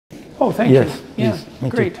Oh, thank yes, you. Yeah,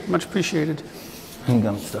 please. great. Much appreciated. I'm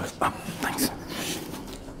going to start. Oh, thanks.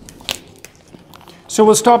 So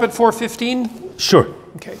we'll stop at 4:15? Sure.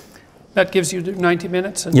 Okay. That gives you 90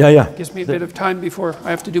 minutes and gives me a bit of time before I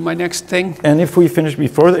have to do my next thing. And if we finish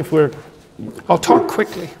before, if we're... I'll talk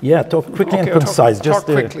quickly. Yeah, talk quickly and concise. Talk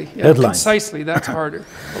quickly. Yeah, deadline. Concisely, that's harder.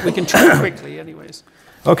 But we can try quickly anyways.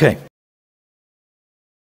 Okay.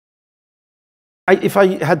 If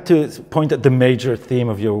I had to point at the major theme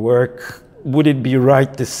of your work, would it be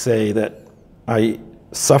right to say that I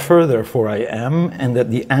suffer, therefore I am, and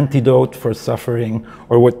that the antidote for suffering,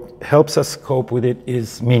 or what helps us cope with it,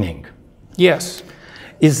 is meaning? Yes.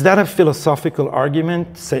 Is that a philosophical argument?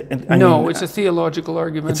 No, it's a theological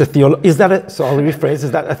argument. So I'll rephrase,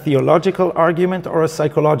 is that a theological argument or a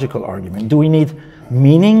psychological argument? Do we need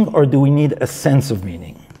meaning or do we need a sense of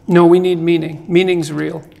meaning? No, we need meaning. Meaning's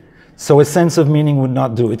real. So a sense of meaning would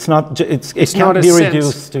not do. It can't be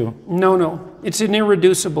reduced to. No. It's an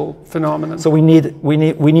irreducible phenomenon. So we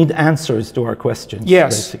need answers to our questions.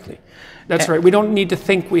 Yes. Basically. That's right. We don't need to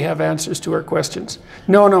think we have answers to our questions.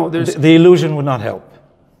 No. The illusion would not help.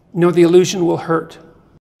 No, the illusion will hurt.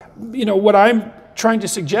 You know, what I'm trying to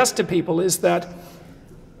suggest to people is that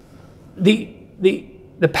the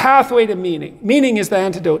pathway to meaning is the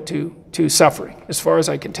antidote to suffering, as far as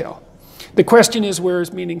I can tell. The question is, where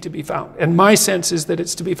is meaning to be found? And my sense is that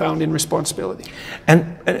it's to be found in responsibility.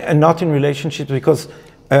 And not in relationships, because,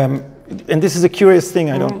 and this is a curious thing,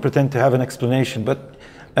 I don't pretend to have an explanation, but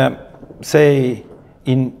say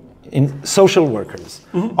in social workers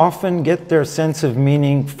often get their sense of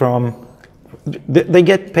meaning from, they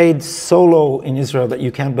get paid so low in Israel that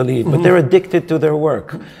you can't believe, but they're addicted to their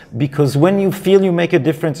work. Because when you feel you make a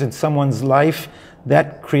difference in someone's life,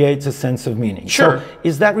 that creates a sense of meaning. Sure. So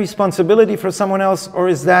is that responsibility for someone else, or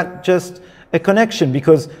is that just a connection?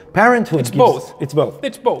 Because parenthood It's both. It's both.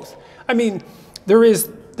 It's both. I mean,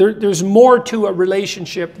 there's more to a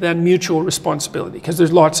relationship than mutual responsibility, because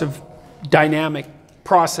there's lots of dynamic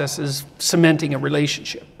processes cementing a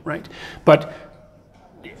relationship, right? But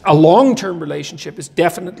a long-term relationship is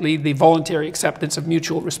definitely the voluntary acceptance of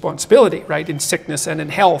mutual responsibility, right? In sickness and in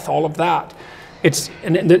health, all of that.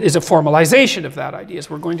 And it is a formalization of that idea.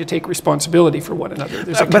 We're going to take responsibility for one another.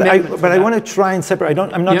 There's a but I want to try and separate.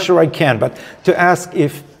 I'm not sure I can, but to ask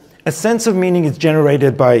if a sense of meaning is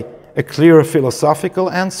generated by a clear philosophical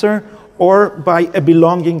answer or by a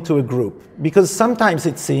belonging to a group. Because sometimes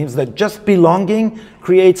it seems that just belonging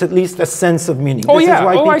creates at least a sense of meaning. Oh, yeah.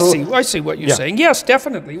 I see what you're saying. Yes,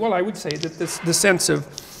 definitely. Well, I would say that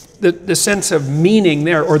the sense of meaning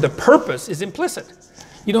there, or the purpose, is implicit.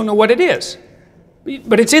 You don't know what it is.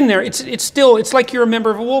 But it's in there. It's like you're a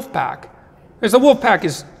member of a wolf pack. Because the wolf pack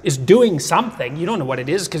is doing something. You don't know what it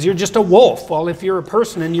is because you're just a wolf. Well, if you're a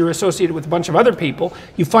person and you're associated with a bunch of other people,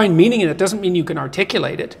 you find meaning in it. Doesn't mean you can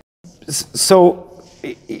articulate it. So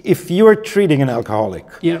if you're treating an alcoholic,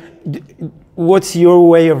 yeah, what's your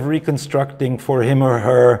way of reconstructing for him or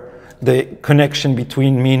her the connection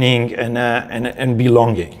between meaning and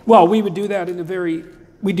belonging? Well, we would do that in a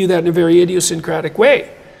very idiosyncratic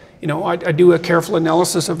way. You know, I do a careful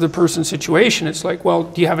analysis of the person's situation. It's like, well,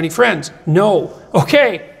 do you have any friends? No.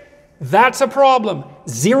 Okay, that's a problem.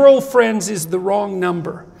 0 friends is the wrong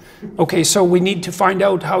number. Okay, so we need to find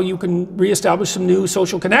out how you can reestablish some new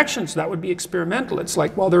social connections. That would be experimental. It's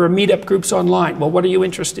like, well, there are meetup groups online. Well, what are you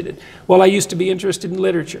interested in? Well, I used to be interested in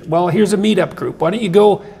literature. Well, here's a meetup group. Why don't you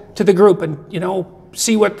go to the group and, you know,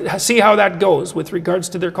 see how that goes with regards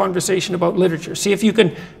to their conversation about literature. See if you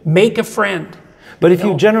can make a friend. But if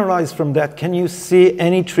you generalize from that, can you see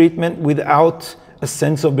any treatment without a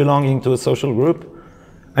sense of belonging to a social group?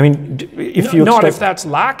 I mean, not if that's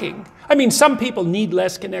lacking. I mean, some people need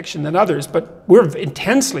less connection than others, but we're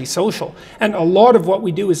intensely social. And a lot of what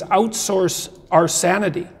we do is outsource our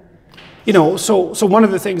sanity. You know, so one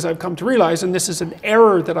of the things I've come to realize, and this is an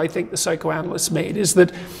error that I think the psychoanalysts made, is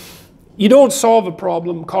that you don't solve a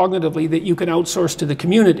problem cognitively that you can outsource to the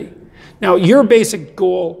community. Now, your basic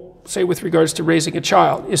goal, say with regards to raising a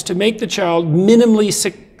child, is to make the child minimally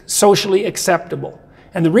socially acceptable.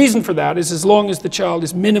 And the reason for that is as long as the child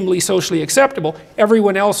is minimally socially acceptable,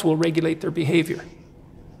 everyone else will regulate their behavior.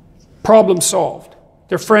 Problem solved.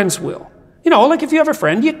 Their friends will. You know, like if you have a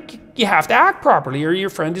friend, you have to act properly or your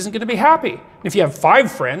friend isn't going to be happy. And if you have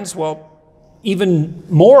 5 friends, well, even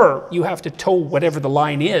more you have to toe whatever the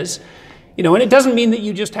line is. You know, and it doesn't mean that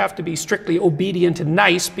you just have to be strictly obedient and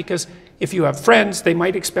nice, because if you have friends, they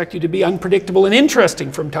might expect you to be unpredictable and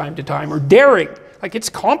interesting from time to time, or daring. Like, it's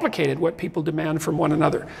complicated what people demand from one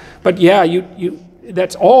another. But yeah,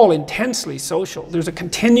 that's all intensely social. There's a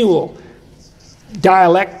continual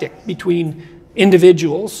dialectic between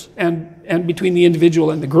individuals and between the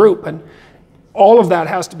individual and the group. And all of that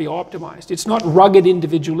has to be optimized. It's not rugged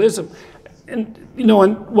individualism. And, you know,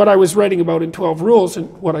 and what I was writing about in 12 Rules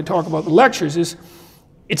and what I talk about in the lectures is,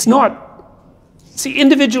 it's not, see,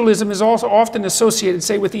 individualism is also often associated,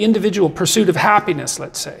 say, with the individual pursuit of happiness,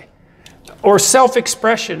 let's say, or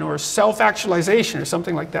self-expression or self-actualization or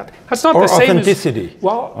something like that. That's not or the same authenticity. as,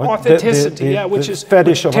 well, authenticity, yeah, which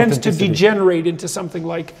tends to degenerate into something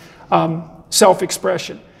like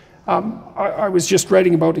self-expression. I was just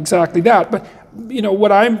writing about exactly that. But, you know,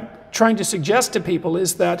 what I'm trying to suggest to people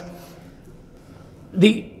is that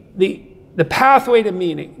the pathway to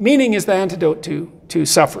meaning is the antidote to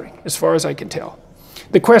suffering, as far as I can tell.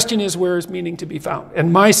 The question is, where is meaning to be found?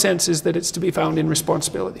 And my sense is that it's to be found in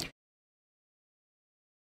responsibility.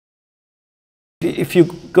 If you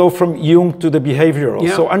go from Jung to the behavioral,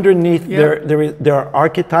 so underneath there are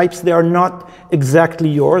archetypes. They are not exactly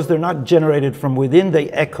yours. They're not generated from within. They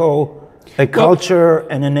echo a culture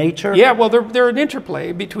and a nature. Yeah, well, they're an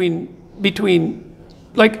interplay between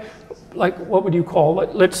like what would you call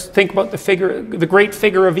it? Let's think about the great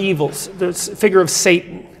figure of evils, the figure of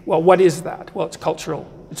Satan. Well, what is that? Well, it's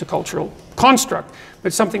cultural. It's a cultural construct,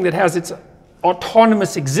 but something that has its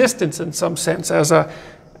autonomous existence in some sense as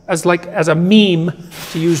a meme,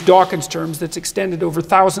 to use Dawkins' terms, that's extended over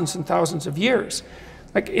thousands and thousands of years.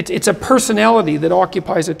 Like it's a personality that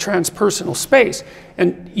occupies a transpersonal space,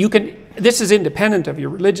 and you can. This is independent of your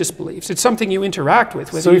religious beliefs. It's something you interact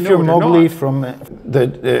with, whether so you if know you're it or Mowgli not. from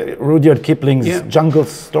the Rudyard Kipling's Jungle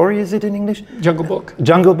Story, is it in English? Jungle Book.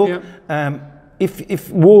 Jungle Book. Yeah. If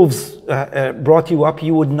wolves brought you up,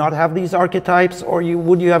 you would not have these archetypes, or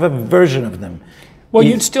would you have a version of them? Well,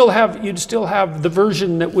 you'd still have the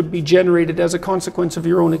version that would be generated as a consequence of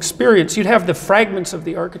your own experience. You'd have the fragments of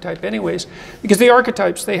the archetype anyways, because the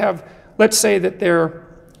archetypes, they have, let's say that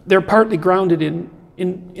they're partly grounded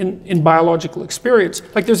in biological experience.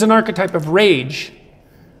 Like there's an archetype of rage,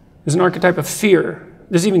 there's an archetype of fear.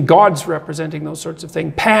 There's even gods representing those sorts of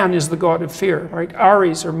things. Pan is the god of fear, right?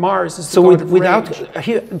 Ares or Mars is the god of rage.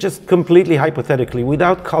 Here, just completely hypothetically,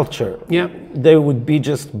 without culture, there would be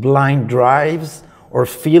just blind drives or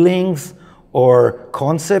feelings or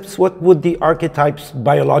concepts. What would the archetypes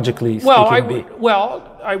biologically speaking be?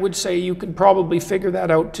 Well, I would say you could probably figure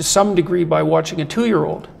that out to some degree by watching a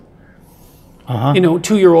 2-year-old. You know,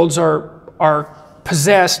 2-year-olds are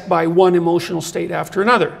possessed by one emotional state after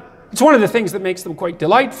another. It's one of the things that makes them quite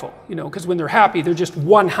delightful, you know, because when they're happy, they're just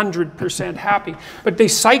 100% happy. But they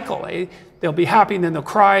cycle, eh? They'll be happy, and then they'll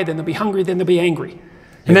cry, then they'll be hungry, then they'll be angry.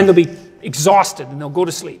 And then they'll be exhausted, and they'll go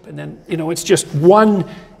to sleep. And then, you know, it's just one,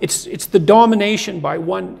 it's the domination by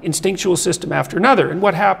one instinctual system after another. And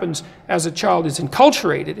what happens as a child is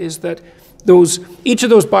enculturated is that each of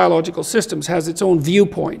those biological systems has its own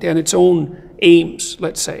viewpoint and its own aims,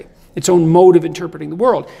 let's say. Its own mode of interpreting the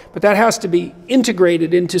world. But that has to be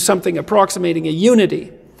integrated into something approximating a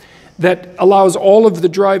unity that allows all of the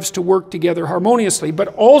drives to work together harmoniously, but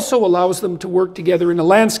also allows them to work together in a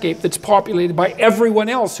landscape that's populated by everyone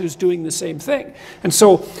else who's doing the same thing. And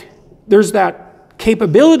so there's that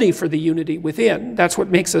capability for the unity within. That's what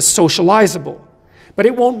makes us socializable. But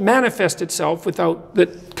it won't manifest itself without the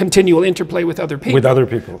continual interplay with other people. With other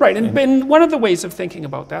people. Right, and one of the ways of thinking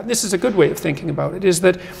about that, and this is a good way of thinking about it, is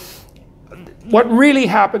that what really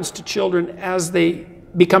happens to children as they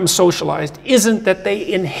become socialized isn't that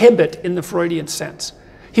they inhibit in the Freudian sense.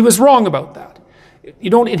 He was wrong about that.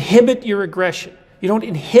 You don't inhibit your aggression. You don't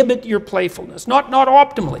inhibit your playfulness. Not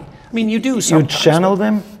optimally. I mean, you do sometimes. You channel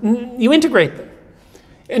them? You integrate them.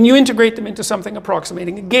 And you integrate them into something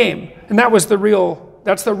approximating a game. And that's the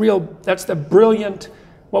brilliant,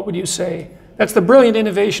 what would you say? That's the brilliant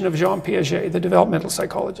innovation of Jean Piaget, the developmental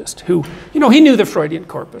psychologist, who, you know, he knew the Freudian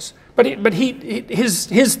corpus, but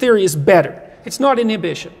his theory is better. It's not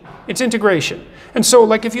inhibition, it's integration. And so,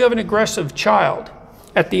 like, if you have an aggressive child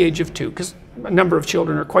at the age of 2, because a number of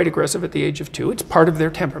children are quite aggressive at the age of 2, it's part of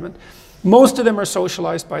their temperament. Most of them are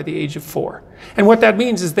socialized by the age of 4. And what that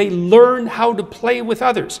means is they learn how to play with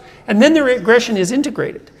others. And then their aggression is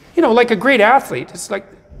integrated. You know, like a great athlete, it's like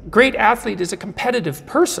a great athlete is a competitive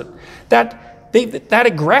person. That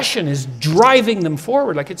aggression is driving them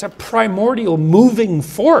forward, like it's a primordial moving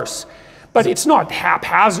force. But it's not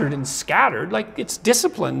haphazard and scattered, like it's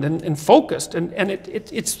disciplined and focused, and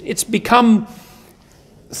it's become...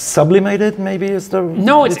 Sublimated, maybe, is the...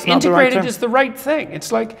 No, it's integrated is the right thing.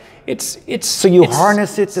 It's like, it's... So you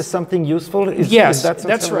harness it to something useful? Yes,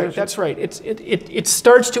 that's right, that's right. It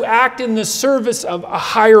starts to act in the service of a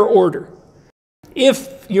higher order.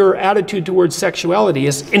 If your attitude towards sexuality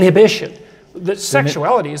is inhibition, the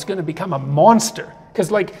sexuality is going to become a monster.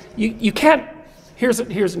 Because, like, you can't...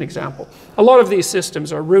 Here's an example. A lot of these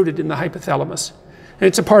systems are rooted in the hypothalamus. And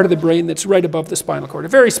it's a part of the brain that's right above the spinal cord, a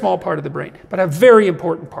very small part of the brain, but a very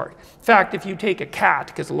important part. In fact, if you take a cat,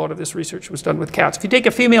 because a lot of this research was done with cats, if you take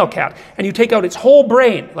a female cat and you take out its whole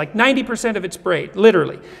brain, like 90% of its brain,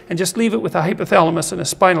 literally, and just leave it with a hypothalamus and a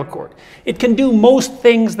spinal cord, it can do most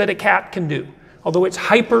things that a cat can do, although it's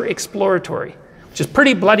hyper-exploratory, which is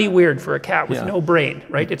pretty bloody weird for a cat with no brain,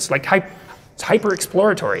 right? It's like it's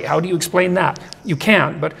hyper-exploratory. How do you explain that? You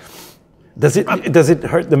can, but... Does it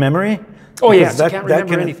hurt the memory? Oh yes, you can't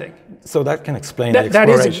remember anything. So that can explain that, the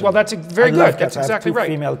exploration. Well, that's very good. That's exactly right.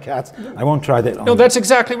 Female cats. I won't try that on. No, that's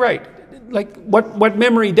exactly right. Like what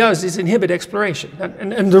memory does is inhibit exploration,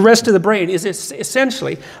 and the rest of the brain is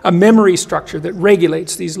essentially a memory structure that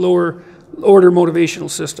regulates these lower order motivational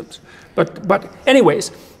systems. But anyways,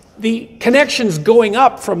 the connections going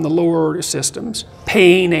up from the lower order systems,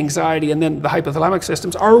 pain, anxiety, and then the hypothalamic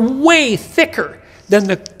systems, are way thicker than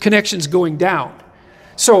the connections going down.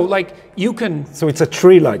 So, like, you can... So it's a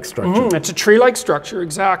tree-like structure. It's a tree-like structure,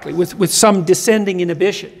 exactly, with some descending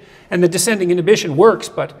inhibition. And the descending inhibition works,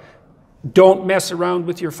 but don't mess around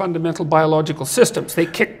with your fundamental biological systems. They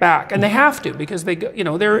kick back, and they have to, because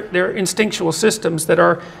they're instinctual systems that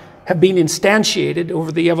have been instantiated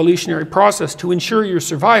over the evolutionary process to ensure your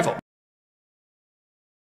survival.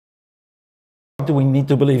 Do we need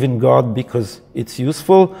to believe in God because it's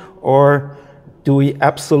useful, or do we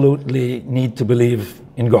absolutely need to believe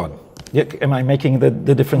in God? Am I making the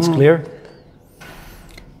difference clear?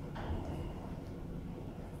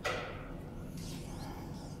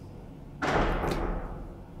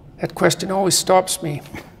 That question always stops me.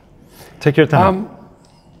 Take your time.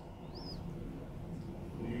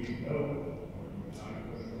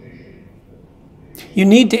 You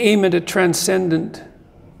need to aim at a transcendent.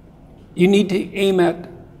 You need to aim at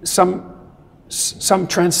some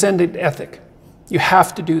transcendent ethic. You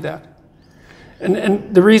have to do that.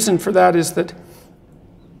 And the reason for that is that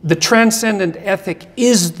the transcendent ethic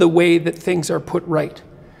is the way that things are put right.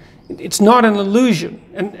 It's not an illusion,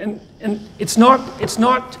 and it's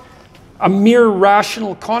not a mere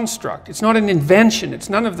rational construct. It's not an invention. It's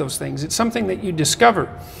none of those things. It's something that you discover,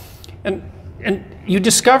 and you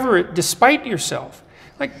discover it despite yourself.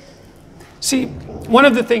 Like, see, one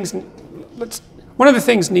of the things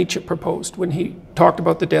Nietzsche proposed when he talked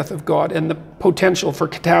about the death of God and the potential for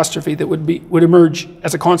catastrophe that would emerge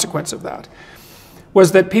as a consequence of that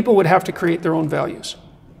was that people would have to create their own values.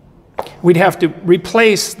 We'd have to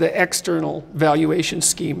replace the external valuation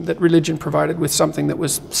scheme that religion provided with something that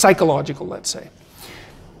was psychological, let's say.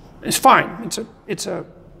 It's fine. It's a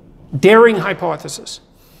daring hypothesis.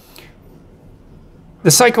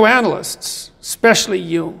 The psychoanalysts, especially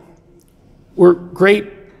Jung, were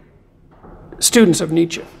great students of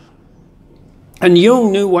Nietzsche. And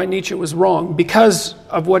Jung knew why Nietzsche was wrong because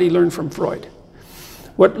of what he learned from Freud.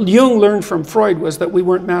 What Jung learned from Freud was that we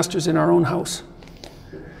weren't masters in our own house,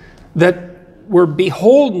 that we're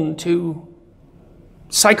beholden to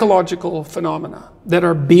psychological phenomena that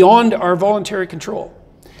are beyond our voluntary control.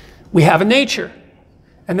 We have a nature,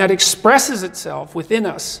 and that expresses itself within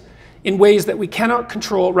us in ways that we cannot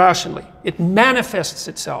control rationally. It manifests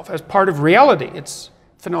itself as part of reality. It's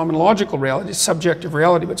phenomenological reality, it's subjective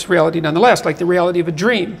reality, but it's reality nonetheless, like the reality of a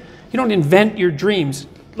dream. You don't invent your dreams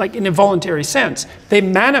like in a voluntary sense. They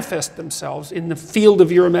manifest themselves in the field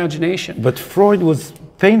of your imagination. But Freud was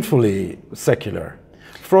painfully secular.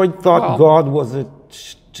 Freud thought God was a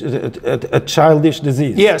childish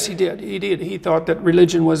disease. Yes, he did. He thought that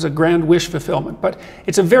religion was a grand wish fulfillment, but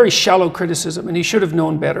it's a very shallow criticism, and he should have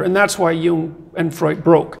known better, and that's why Jung and Freud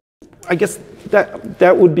broke. I guess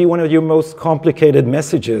that would be one of your most complicated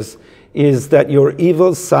messages, is that your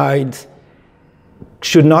evil side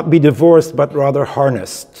should not be divorced, but rather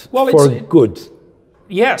harnessed for good.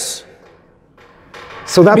 Yes.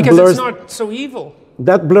 So that because blurs, it's not so evil.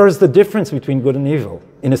 That blurs the difference between good and evil,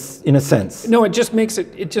 in a sense. No, it just makes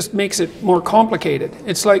it more complicated.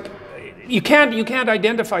 It's like you can't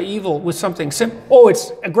identify evil with something simple. Oh,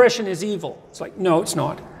 aggression is evil. It's like, no, it's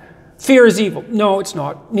not. Fear is evil. No, it's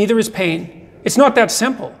not. Neither is pain. It's not that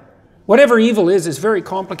simple. Whatever evil is very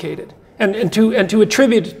complicated. And to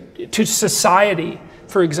attribute it to society,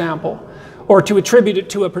 for example, or to attribute it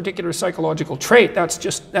to a particular psychological trait,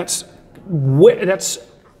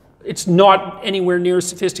 it's not anywhere near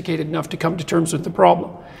sophisticated enough to come to terms with the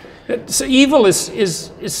problem. So evil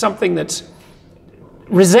is something that's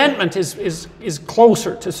resentment is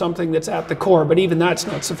closer to something that's at the core, but even that's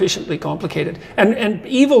not sufficiently complicated. And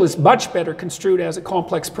evil is much better construed as a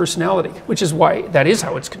complex personality, which is why that is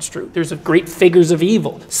how it's construed. There's great figures of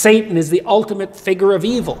evil. Satan is the ultimate figure of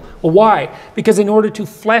evil. Well, why? Because in order to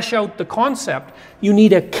flesh out the concept, you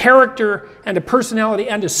need a character and a personality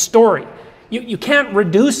and a story. You can't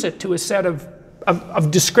reduce it to a set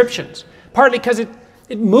of descriptions, partly because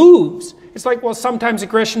it moves. It's like, well, sometimes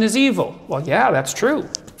aggression is evil. Well, yeah, that's true.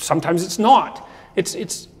 Sometimes it's not.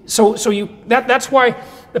 That's why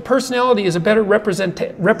the personality is a better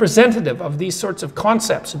representative of these sorts of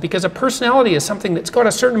concepts, because a personality is something that's got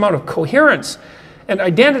a certain amount of coherence and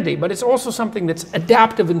identity, but it's also something that's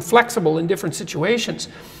adaptive and flexible in different situations.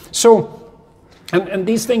 So, and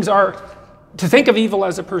these things are, to think of evil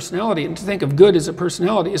as a personality and to think of good as a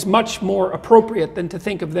personality is much more appropriate than to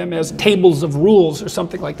think of them as tables of rules or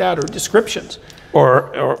something like that, or descriptions.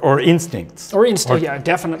 Or instincts. Or instincts, yeah,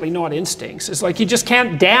 definitely not instincts. It's like you just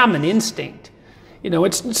can't damn an instinct. You know,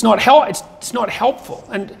 it's not helpful.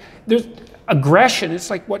 And there's aggression. It's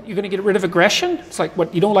like, what, you're going to get rid of aggression? It's like,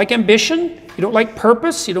 what, you don't like ambition? You don't like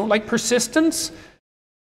purpose? You don't like persistence?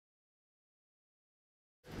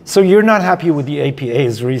 So you're not happy with the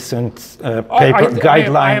APA's recent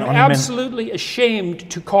guideline? I am absolutely ashamed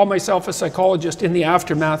to call myself a psychologist in the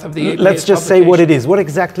aftermath of the APA's Let's just say what it is. What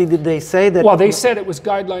exactly did they say? Well, they said it was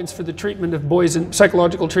guidelines for the treatment of boys and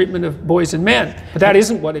psychological treatment of boys and men. But that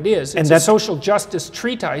isn't what it is. It's a social justice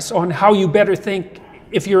treatise on how you better think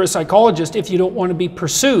if you're a psychologist, if you don't want to be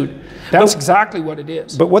pursued. That's exactly what it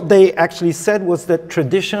is. But what they actually said was that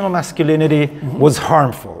traditional masculinity was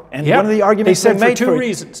harmful. And one of the arguments they said for two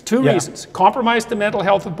reasons. Two reasons. Compromised the mental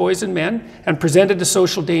health of boys and men and presented a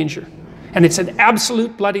social danger. And it's an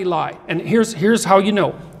absolute bloody lie. And here's how you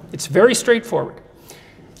know. It's very straightforward.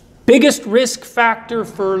 Biggest risk factor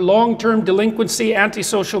for long-term delinquency,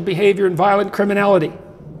 antisocial behavior, and violent criminality.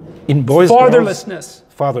 In boys, fatherlessness.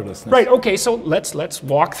 Fatherlessness. Right, okay, so let's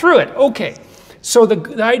walk through it. Okay, so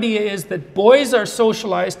the idea is that boys are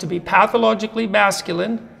socialized to be pathologically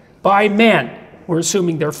masculine by men. We're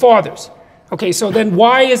assuming they're fathers. Okay, so then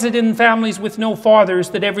why is it in families with no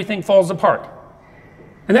fathers that everything falls apart?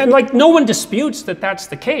 And then, like, no one disputes that that's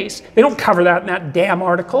the case. They don't cover that in that damn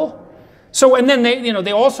article. So, and then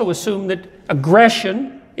they also assume that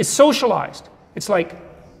aggression is socialized. It's like,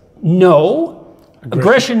 no,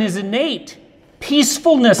 aggression is innate.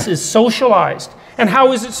 Peacefulness is socialized. And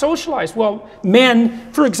how is it socialized? Well,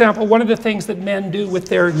 men, for example, one of the things that men do with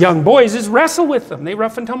their young boys is wrestle with them. They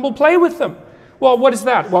rough and tumble play with them. Well, what is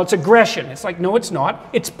that? Well, it's aggression. It's like, no, it's not.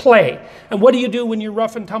 It's play. And what do you do when you're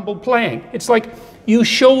rough and tumble playing? It's like you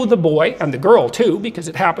show the boy, and the girl too, because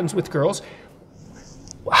it happens with girls,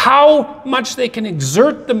 how much they can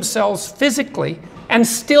exert themselves physically and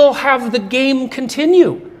still have the game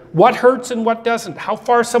continue. What hurts and what doesn't, how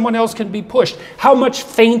far someone else can be pushed, how much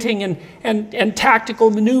feinting and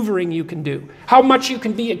tactical maneuvering you can do, how much you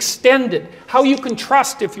can be extended, how you can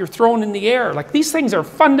trust if you're thrown in the air. Like, these things are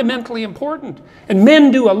fundamentally important. And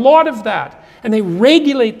men do a lot of that. And they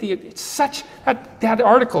regulate it's such, that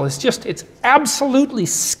article is just, it's absolutely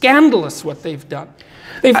scandalous what they've done.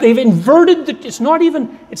 They've inverted it's not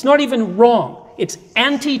even wrong. It's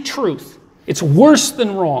anti-truth. It's worse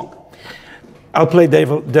than wrong. I'll play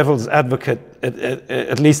devil's advocate,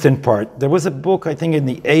 at least in part. There was a book, I think in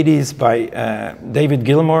the 80s, by David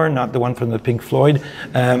Gilmour, not the one from the Pink Floyd,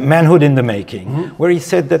 Manhood in the Making, where he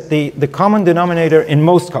said that the common denominator in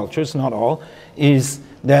most cultures, not all, is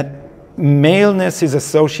that maleness is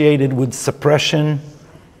associated with suppression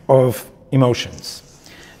of emotions.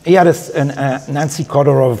 He had a Nancy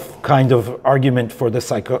Kodorov kind of argument for the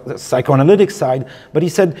psychoanalytic side, but he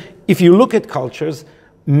said, if you look at cultures,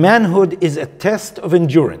 manhood is a test of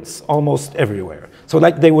endurance almost everywhere. So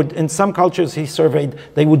like they would, in some cultures he surveyed,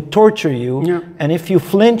 they would torture you, and if you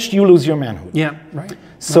flinched, you lose your manhood. Yeah, right.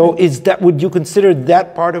 So would you consider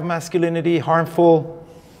that part of masculinity harmful?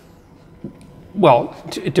 Well,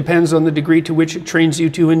 it depends on the degree to which it trains you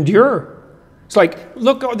to endure. It's like,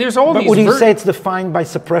 look, there's all these... But would you say it's defined by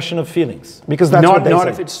suppression of feelings? Because that's what they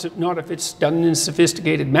say. Not if it's done in a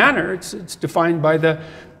sophisticated manner. It's defined by the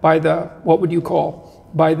what would you call?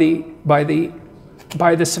 By the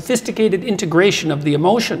sophisticated integration of the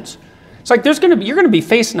emotions. It's like you're going to be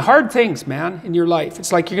facing hard things, man, in your life.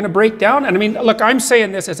 It's like you're going to break down. And I mean, look, I'm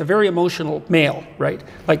saying this as a very emotional male, right?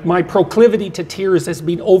 Like, my proclivity to tears has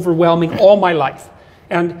been overwhelming all my life.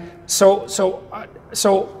 And so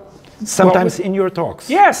sometimes in your talks.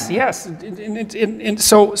 Yes. And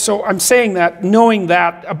so I'm saying that, knowing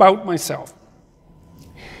that about myself.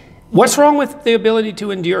 What's wrong with the ability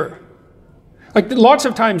to endure? Like lots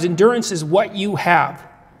of times endurance is what you have.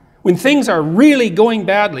 When things are really going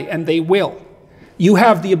badly, and they will, you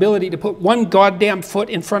have the ability to put one goddamn foot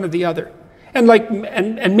in front of the other. And like,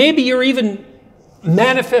 and maybe you're even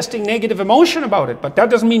manifesting negative emotion about it, but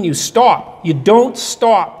that doesn't mean you stop. You don't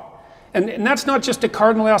stop. And that's not just a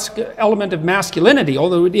cardinal element of masculinity,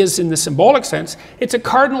 although it is in the symbolic sense. It's a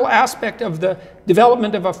cardinal aspect of the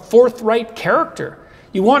development of a forthright character.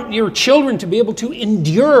 You want your children to be able to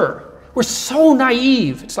endure. We're so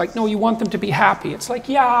naive. It's like, no, you want them to be happy. It's like,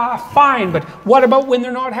 yeah, fine, but what about when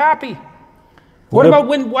they're not happy? What about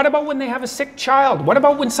when they have a sick child? What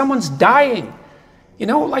about when someone's dying? You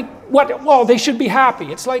know, like, what? Well, they should be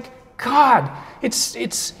happy. It's like, God, it's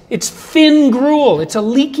thin gruel. It's a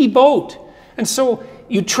leaky boat. And so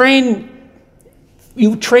you train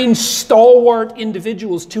stalwart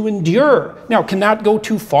individuals to endure. Now, can that go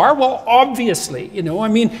too far? Well, obviously, you know, I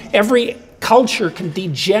mean, every culture can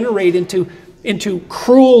degenerate into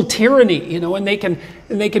cruel tyranny, you know, and they can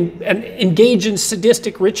engage in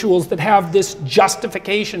sadistic rituals that have this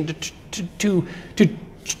justification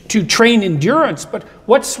to train endurance. But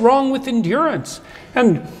what's wrong with endurance?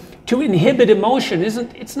 And to inhibit emotion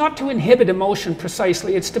it's not to inhibit emotion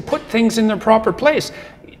precisely, it's to put things in their proper place.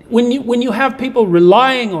 When you have people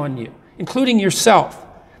relying on you, including yourself,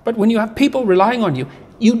 but when you have people relying on you,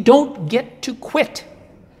 you don't get to quit.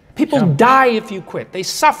 People die if you quit. They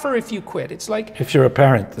suffer if you quit. It's like, if you're a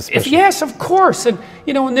parent, especially. Yes, of course. And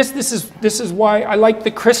you know, and this is why I like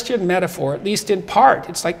the Christian metaphor, at least in part.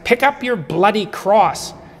 It's like, pick up your bloody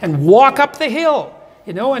cross and walk up the hill.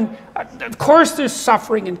 You know, and of course there's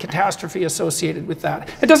suffering and catastrophe associated with that.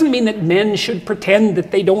 It doesn't mean that men should pretend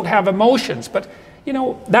that they don't have emotions, but you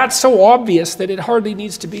know, that's so obvious that it hardly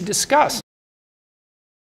needs to be discussed.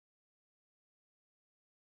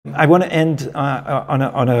 I want to end on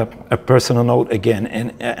a personal note again,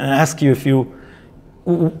 and ask you if you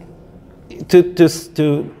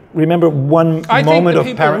to remember one moment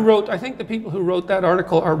of power. I think the people who wrote that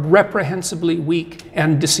article are reprehensibly weak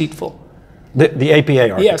and deceitful. The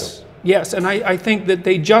APA article. Yes, and I think that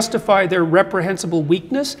they justify their reprehensible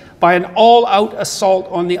weakness by an all-out assault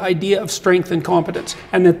on the idea of strength and competence,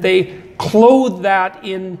 and that they clothe that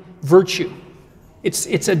in virtue. It's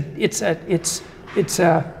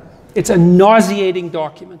a nauseating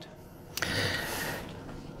document.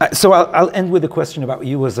 So I'll end with a question about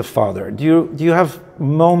you as a father. Do you have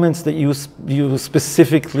moments that you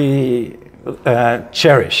specifically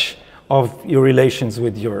cherish of your relations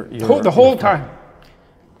with your the whole time?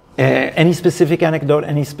 Any specific anecdote,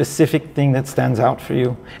 any specific thing that stands out for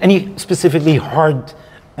you? Any specifically hard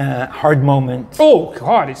moment? Oh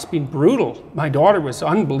God, it's been brutal. My daughter was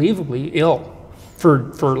unbelievably ill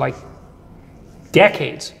for like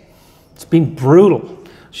decades. It's been brutal.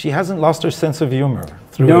 She hasn't lost her sense of humor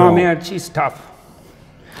through it all. No, man, she's tough.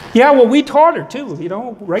 Yeah, well, we taught her too, you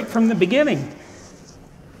know, right from the beginning.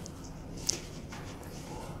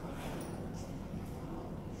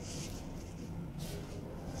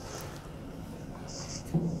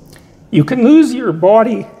 You can lose your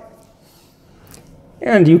body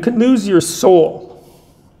and you can lose your soul.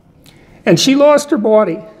 And she lost her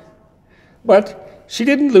body, but she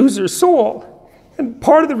didn't lose her soul. And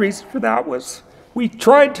part of the reason for that was we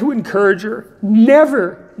tried to encourage her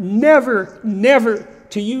never, never, never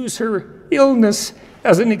to use her illness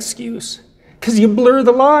as an excuse, because you blur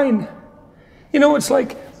the line. You know, it's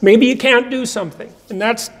like, maybe you can't do something, and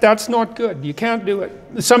that's not good. You can't do it.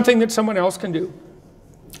 It's something that someone else can do.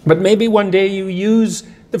 But maybe one day you use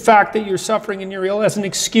the fact that you're suffering and you're ill as an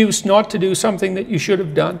excuse not to do something that you should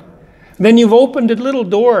have done. And then you've opened a little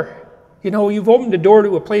door. You know, you've opened a door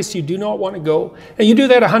to a place you do not want to go. And you do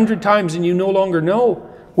that 100 times and you no longer know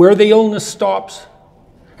where the illness stops.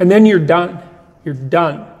 And then you're done. You're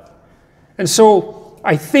done. And so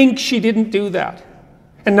I think she didn't do that.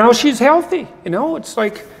 And now she's healthy. You know, it's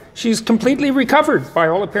like she's completely recovered by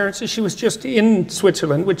all appearances. She was just in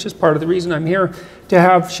Switzerland, which is part of the reason I'm here,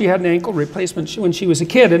 she had an ankle replacement when she was a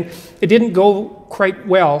kid, and it didn't go quite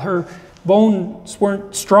well. Her bones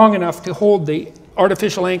weren't strong enough to hold the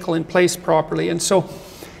artificial ankle in place properly. And so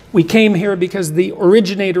we came here because the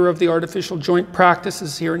originator of the artificial joint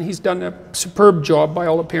practices here, and he's done a superb job by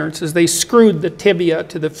all appearances. They screwed the tibia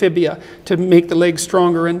to the fibia to make the leg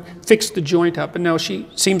stronger and fixed the joint up. And now she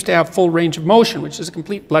seems to have full range of motion, which is a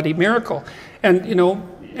complete bloody miracle. And, you know,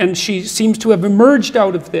 and she seems to have emerged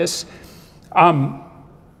out of this, well,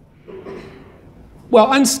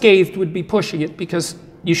 unscathed would be pushing it, because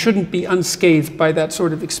you shouldn't be unscathed by that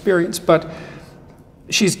sort of experience. But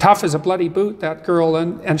she's tough as a bloody boot, that girl,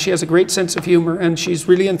 and she has a great sense of humor, and she's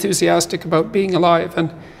really enthusiastic about being alive.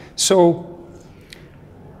 And so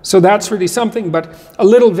So that's really something, but a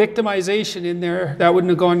little victimization in there, that wouldn't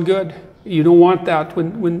have gone good. You don't want that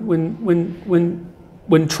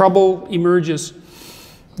when trouble emerges.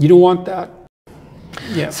 You don't want that.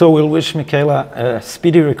 Yeah. So we'll wish Michaela a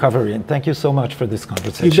speedy recovery, and thank you so much for this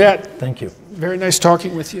conversation. You bet. Thank you. Very nice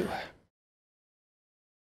talking with you.